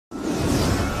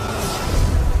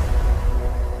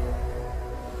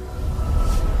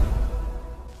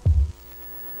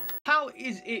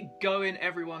is it going,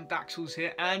 everyone? Daxellz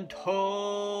here, and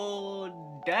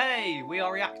today we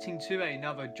are reacting to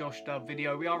another Joshdub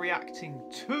video. We are reacting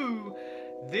to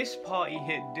This Party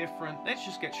Hit Different. Let's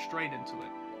just get straight into it.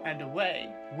 And away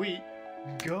we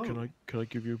go. Can I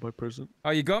give you my present? Oh,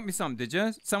 you got me something, did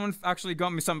you? Someone actually got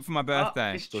me something for my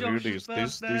birthday. It's So here it is.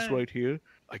 Josh's This right here,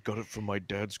 I got it from my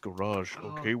dad's garage.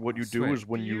 Okay, what you do sweet. is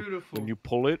when Beautiful. you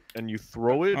pull it and you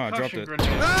throw it. Oh, I dropped Concussion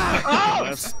it. grenade.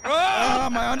 Oh,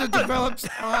 my underdeveloped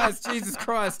eyes, Jesus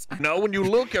Christ. Now when you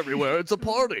look everywhere, it's a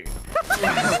party.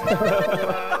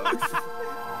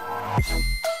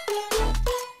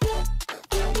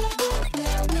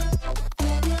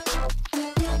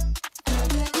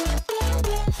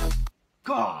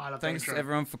 God, Thanks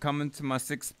everyone for coming to my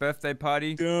 6th birthday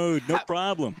party. Dude, no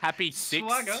problem. Happy 6th.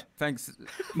 Swagger. Thanks.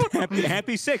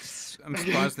 Happy 6th. I'm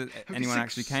surprised that anyone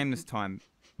actually came this time.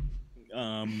 Do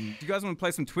you guys want to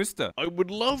play some Twister? I would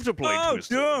love to play Oh,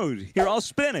 Twister. dude. Here, I'll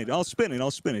spin it. Okay,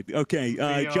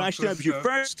 Joshdub, you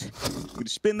first. I'm going to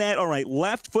spin that. All right,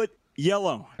 left foot,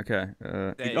 yellow. Okay.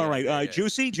 All right,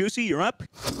 Juicy, you're up.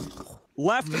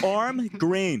 Left arm,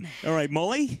 green. All right,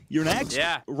 Molly, you're next.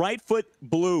 Yeah. Right foot,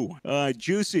 blue.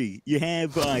 Juicy, you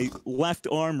have left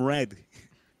arm, red.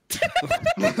 Come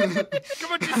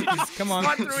on, Jesse. Just Come on,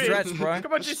 slide through stretch, it. bro.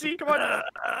 Come on, Jesse. Come on.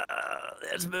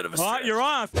 That's a bit of a stretch. You're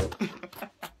off.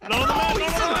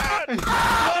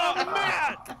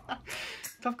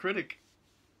 Tough critic.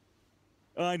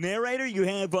 Narrator, you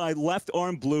have left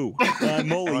arm blue.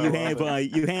 Molly,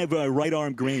 you have right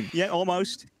arm green. Yeah,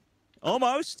 almost.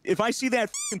 Almost. If I see that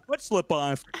foot slip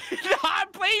off. No,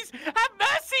 please. Have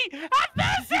mercy. Have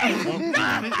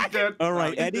mercy. All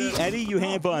right, Eddie, you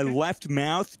have left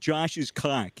mouth. Josh's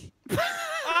cock. Wait,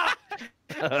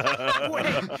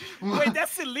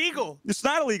 that's illegal. It's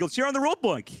not illegal. It's here on the rule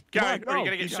book. Come on, Are you going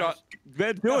to get shot?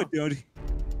 Do it, dude.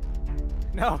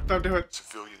 No. Don't do it.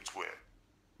 Civilians win.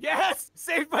 Yes.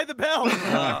 Saved by the bell.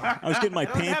 I was getting my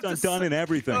pants have to undone and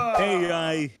everything.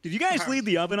 Hey, did you guys leave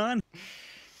the oven on?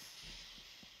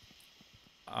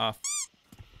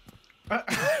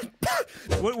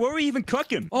 What were we even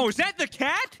cooking? Oh, is that the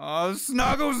cat? Oh,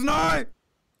 Snuggles, no!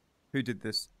 Who did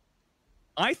this?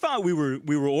 I thought we were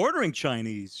ordering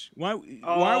Chinese. Why are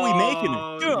we making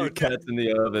it? Your Dude, Cat's in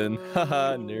the oven.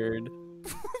 Haha, nerd.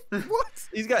 What?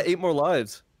 He's got 8 more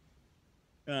lives.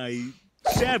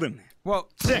 7, Well,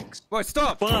 6. wait,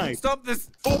 stop! 5. Stop this!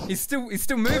 He's still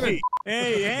moving.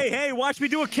 Hey! Watch me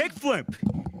do a kickflip.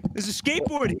 There's a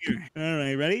skateboard here. All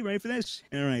right, ready? Ready for this?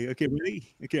 All right, okay,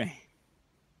 ready? Okay.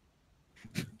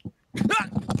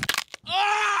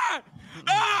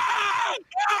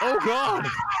 Oh God!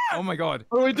 Oh my God!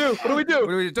 What do we do? What do we do? What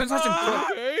do we do? Don't touch him!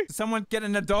 Okay. Someone get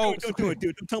an adult. Don't do it,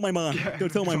 dude. Don't tell my mom.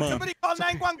 Don't tell my mom. Somebody call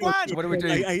 911. What do we do?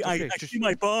 I see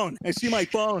my phone. I see my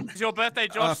phone. It's your birthday,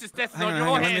 Josh. This death is Hang on on, your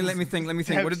hang on. hands. Let me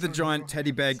think. What did the giant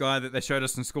teddy bear guy that they showed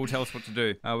us in school tell us what to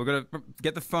do? We've got to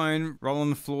get the phone, roll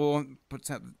on the floor, puts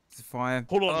out the fire.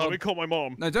 Hold on, let me call my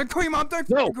mom. No, don't call your mom. Don't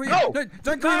No, call your no. no,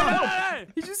 don't call your mom. No.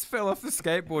 He just fell off the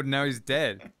skateboard and now he's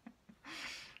dead.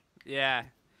 Yeah.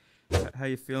 How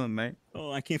you feeling, mate?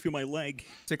 Oh, I can't feel my leg.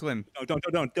 Tickle him. No, don't.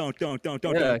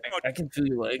 Yeah, I can feel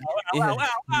you like. Ow.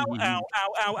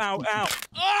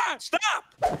 Ah, stop!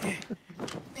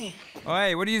 Oh,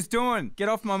 hey, what are you doing? Get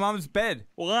off my mom's bed.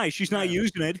 Why? She's not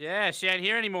using it. Yeah, she ain't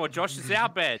here anymore. Josh is our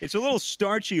bed. It's a little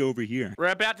starchy over here. We're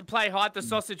about to play hide the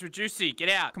sausage with Juicy. Get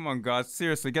out. Come on, guys.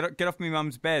 Seriously, get off my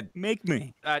mum's bed. Make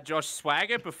me. Josh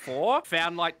Swagger before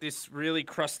found like this really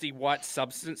crusty white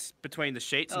substance between the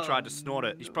sheets and tried to snort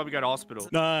it. You should probably go to hospital.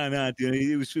 Nah, dude.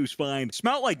 It was fine. It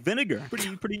smelled like vinegar.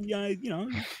 Pretty, you know.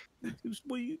 It was,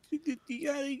 well,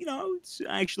 you know,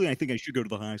 actually, I think I should go to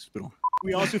the hospital.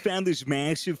 We also found this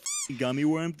massive gummy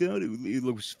worm, dude. It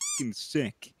was fucking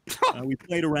sick. We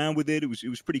played around with it. It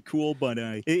was pretty cool, but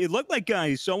it looked like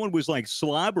someone was like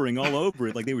slobbering all over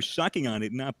it, like they were sucking on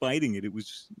it, not biting it. It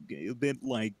was a bit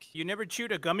like. You never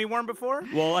chewed a gummy worm before?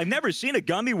 Well, I've never seen a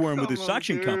gummy worm with a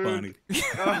suction cup on it.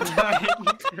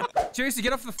 Juicy,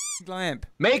 get off the lamp.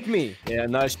 Make me! Yeah,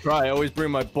 nice try. I always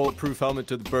bring my bulletproof helmet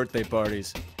to the birthday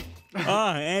parties.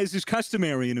 As is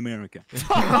customary in America.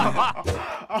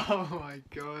 Oh my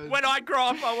God. When I grow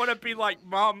up, I want to be like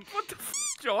Mum. What the f,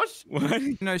 Josh? What?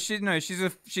 No,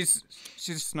 she's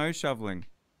snow shoveling.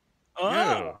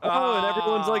 Yeah. Oh, and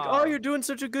everyone's like, "Oh, you're doing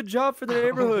such a good job for the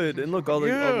neighborhood." And look, all the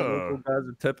local guys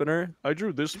are tipping her. I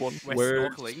drew this one. We're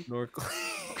snorkeling.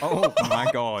 Oh my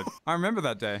God! I remember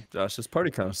that day. Josh, this party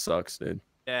kind of sucks, dude.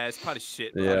 Yeah, it's part of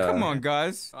shit. Yeah. Come on,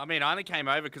 guys. I mean, I only came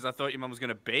over because I thought your mum was going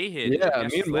to be here. Yeah, I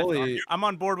guess me and she's left on Molly. you. I'm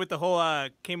on board with the whole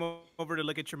came over to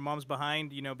look at your mom's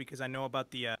behind, you know, because I know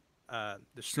about the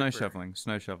the Snow stripper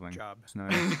shoveling. job. Snow.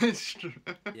 I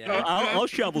Yeah. I'll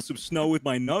shovel some snow with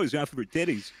my nose off of her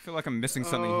titties. feel like I'm missing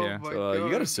something Oh here. my You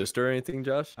got a God. sister or anything,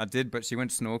 Josh? I did, but she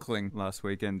went snorkeling last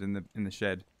weekend in the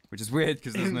shed, which is weird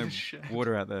because there's In no the shed.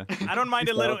 water out there. I don't mind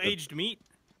a little aged meat.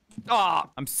 Oh,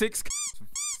 I'm 6. For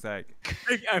sake.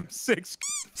 I'm 6.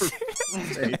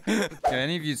 Have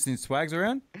any of you seen Swags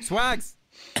around? Swags!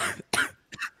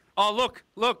 oh,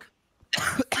 look.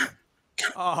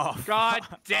 Oh, God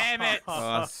damn it.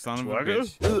 Oh, son of a Swagger?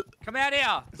 bitch. Come out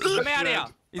here. Come out here.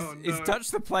 He's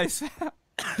touched the place.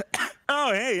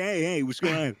 Oh, hey, what's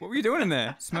going on? What were you doing in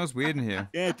there? Smells weird in here.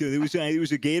 Yeah, dude, it was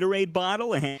a Gatorade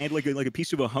bottle. It had like a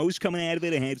piece of a hose coming out of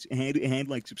it. It had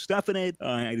like some stuff in it.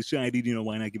 I decided,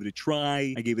 why not give it a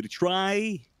try? I gave it a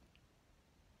try,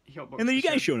 and then you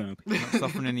guys showed up. Not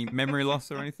suffering any memory loss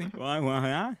or anything?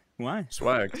 Why?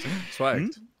 Swag. Swag.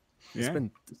 Yeah.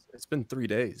 It's been 3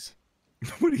 days.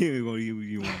 What do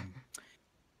you want?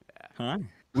 Huh?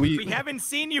 we haven't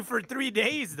seen you for 3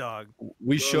 days, dog.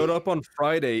 We showed up on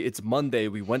Friday. It's Monday.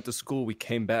 We went to school. We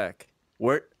came back.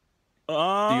 Where?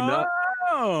 Oh. you not-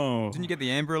 Didn't you get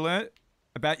the Amber Alert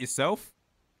about yourself?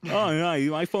 Oh no,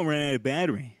 my phone ran out of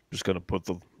battery. Just gonna put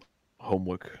the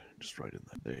homework just right in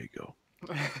there. There you go.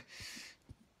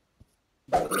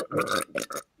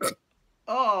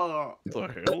 Oh.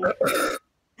 What the hell?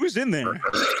 Who's in there?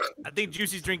 I think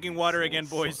Juicy's drinking water again,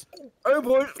 boys. Hey,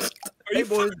 boy. Are you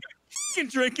fucking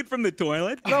drinking from the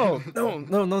toilet? No.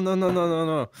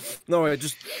 No,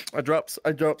 I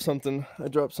dropped something. I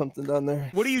dropped something down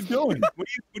there. What are you doing? What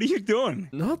are you doing?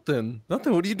 Nothing. What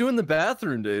do you do in the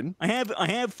bathroom, dude? I have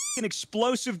fucking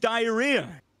explosive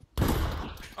diarrhea.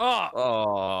 Oh,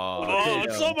 Oh,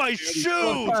 it's on my shoes!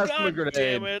 God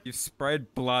damn it! You've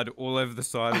sprayed blood all over the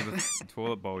side of the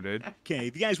toilet bowl, dude. Okay,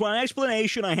 if you guys want an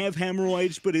explanation, I have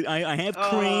hemorrhoids, but I have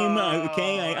cream.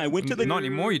 I went to the. Not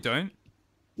anymore, you don't.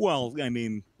 Well, I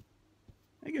mean,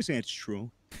 I guess that's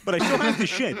true. But I still have the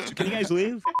shit. So can you guys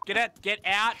leave? get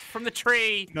out from the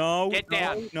tree. No. Get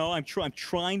down. No, I'm trying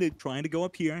to go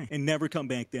up here and never come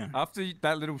back down. After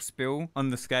that little spill on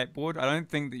the skateboard, I don't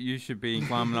think that you should be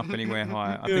climbing up anywhere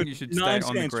high. I think you should stay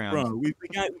on the ground. Bro. We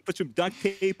put some duct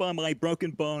tape on my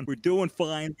broken bone. We're doing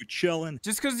fine. We're chilling.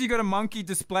 Just because you got a monkey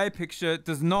display picture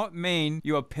does not mean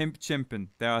you are pimp chimping.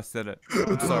 There, I said it.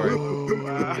 I'm sorry.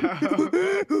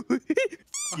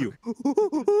 You.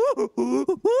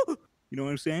 You know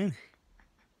what I'm saying?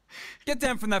 Get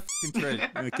down from that fucking tree.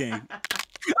 Okay.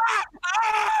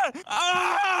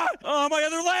 Oh, my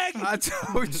other leg! I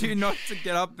told you not to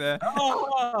get up there.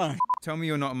 Ah! Tell me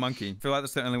you're not a monkey. I feel like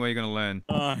that's the only way you're gonna learn.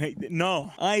 Hey,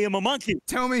 no, I am a monkey.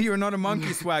 Tell me you're not a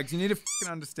monkey, Swags. You need to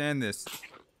fucking understand this.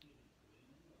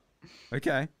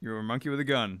 Okay, you're a monkey with a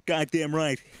gun. Goddamn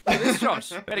right. This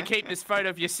Josh, better keep this photo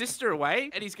of your sister away.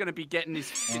 Eddie's gonna be getting his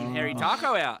fucking hairy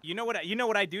taco out. You know what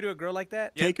I do to a girl like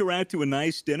that? Take her out to a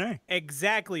nice dinner.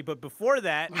 Exactly, but before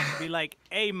that, be like,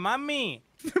 "Hey, mommy."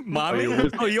 Mommy?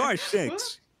 Oh, you are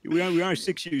 6. We are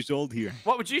 6 years old here.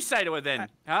 What would you say to her then?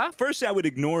 Huh? First, I would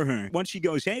ignore her. Once she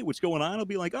goes, hey, what's going on? I'll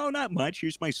be like, oh, not much.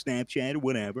 Here's my Snapchat or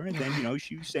whatever. And then,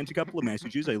 she sends a couple of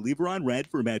messages. I leave her on red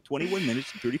for about 21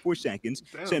 minutes and 34 seconds.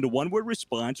 Damn. Send a one-word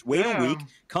response. Wait a week. Damn.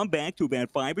 Come back to about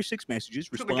 5 or 6 messages.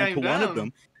 Put the Respond to game one of down.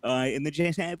 them. And then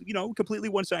just have, completely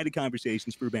one-sided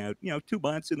conversations for about, 2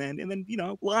 months. And then,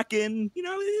 lock in,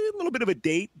 a little bit of a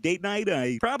date night.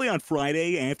 Probably on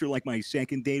Friday after, like, my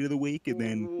second date of the week. And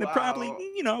then probably,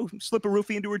 slip a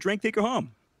roofie into her drink, take her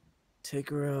home. Take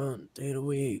her out, date a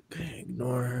week,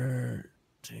 ignore her.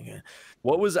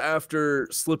 What was after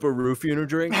slip a roofie in her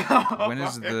drink? When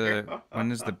is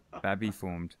the babby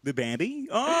formed? The babby?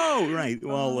 Oh, right.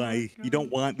 Well, you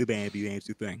don't want the babby. That's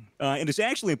the thing. And it's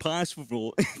actually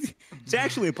impossible. It's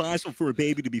actually impossible for a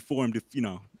baby to be formed if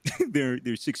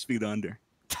they're 6 feet under.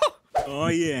 Oh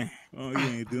yeah,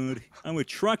 dude. I'm a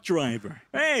truck driver.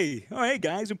 Hey,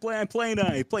 guys, I'm playing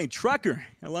trucker.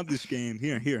 I love this game.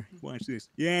 Here, watch this.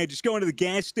 Yeah, just going to the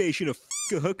gas station to f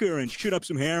a hooker and shoot up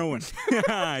some heroin.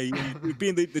 You're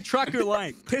being the trucker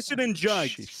life, piss it in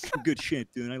jugs. Good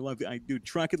shit, dude. I love it. I do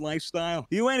trucking lifestyle.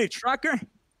 You ain't a trucker?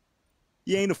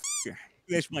 You ain't a f***er.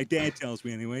 That's what my dad tells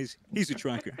me, anyways. He's a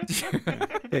trucker.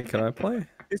 Hey, can I play?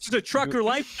 It's just a trucker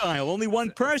lifestyle. Only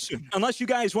one person. Unless you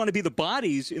guys want to be the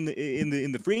bodies in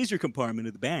the freezer compartment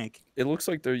at the back. It looks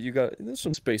like there's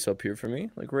some space up here for me,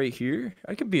 like right here.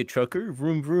 I could be a trucker.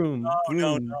 Vroom vroom. No,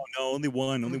 vroom. no. Only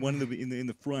one in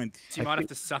the front. So you might have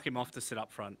to suck him off to sit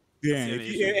up front. Yeah. That's the If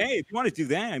only you, issue. hey, if you want to do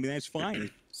that, I mean that's fine.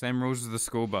 Same rules as the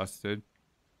school bus, dude.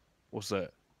 What's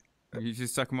that? You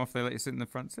just suck them off, they let you sit in the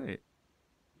front seat.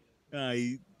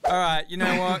 All right, you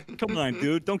know what? Come on,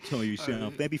 dude. Don't kill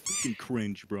yourself. That'd be fucking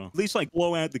cringe, bro. At least, like,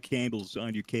 blow out the candles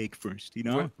on your cake first, you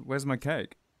know? Where's my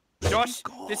cake? Josh,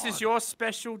 this is your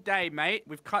special day, mate.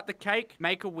 We've cut the cake.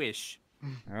 Make a wish.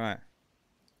 All right.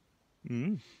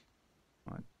 Mm.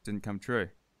 Oh, it didn't come true.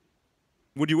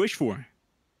 What do you wish for?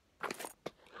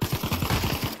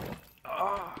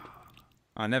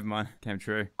 Oh, never mind. Came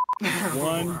true.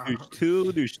 1, there's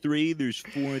 2, there's 3, there's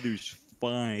 4, there's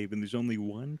 5, and there's only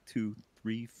 1, 2,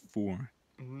 3, 4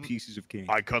 pieces of cake.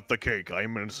 I cut the cake.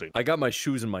 I'm innocent. I got my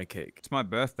shoes in my cake. It's my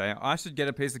birthday. I should get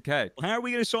a piece of cake. How are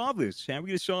we going to solve this? How are we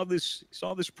going to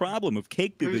solve this problem of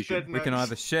cake Who's division? dead We can next?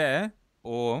 either share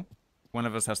or one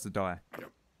of us has to die.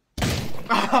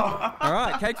 All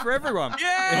right, cake for everyone. Yay!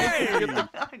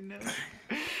 I know.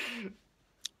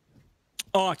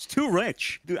 Oh, it's too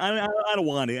rich. Dude, I don't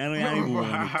want it. I don't even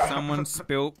want it. Someone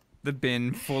spilt the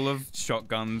bin full of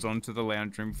shotguns onto the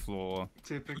lounge room floor.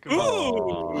 Typical.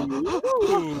 Ooh!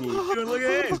 Dude, look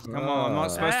at this. Come on, I'm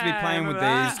not supposed to be playing with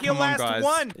these. He'll Come on, last guys.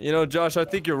 one. You know, Josh, I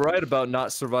think you're right about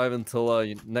not surviving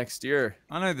till next year.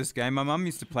 I know this game. My mum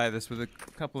used to play this with a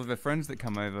couple of her friends that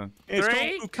come over. It's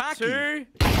 3, called Bukkake.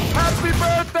 2. Happy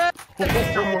birthday!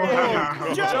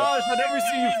 Josh, I never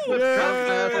see you flip.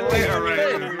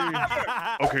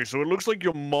 Okay, so it looks like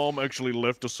your mom actually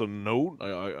left us a note.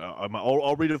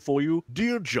 I'll read it for you.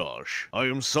 Dear Josh, I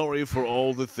am sorry for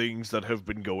all the things that have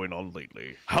been going on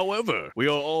lately. However, we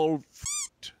are all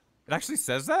It actually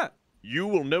says that. You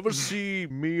will never see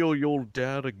me or your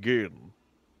dad again.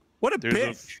 What a There's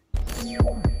bitch.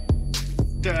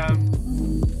 Damn.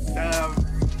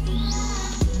 Damn.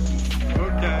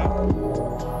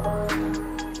 Okay.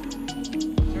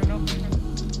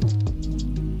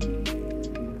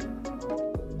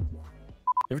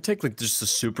 You ever take like just a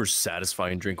super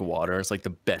satisfying drink of water? It's like the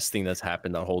best thing that's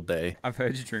happened that whole day. I've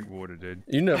heard you drink water, dude.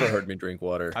 You never heard me drink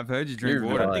water. I've heard you drink You're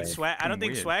water. lying. I don't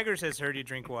think Weird. Swaggers has heard you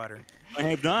drink water. I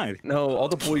have not. No, all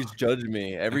the boys judge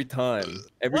me every time.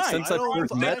 Ever Right, since I I don't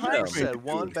first want met that. them. Never Kind said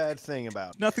one bad thing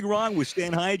about it. Nothing wrong with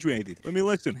staying hydrated. Let me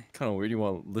listen. of weird you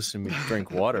want to listen to me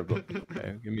drink water, but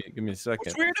okay, give me a second.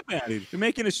 What's weird about it? They're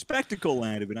making a spectacle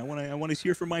out of it. I want to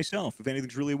hear for myself if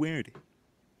anything's really weird.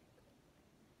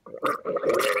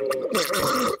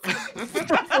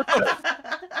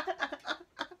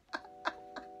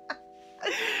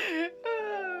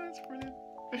 That's brilliant.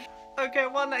 Okay,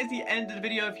 well, that is the end of the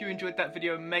video. If you enjoyed that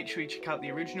video, make sure you check out the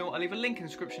original. I'll leave a link in the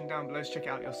description down below to check it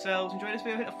out yourselves. Enjoy this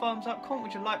video, hit a thumbs up, comment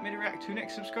what you'd like me to react to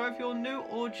next, subscribe if you're new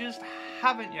or just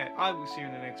haven't yet. I will see you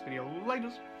in the next video.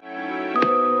 Laters.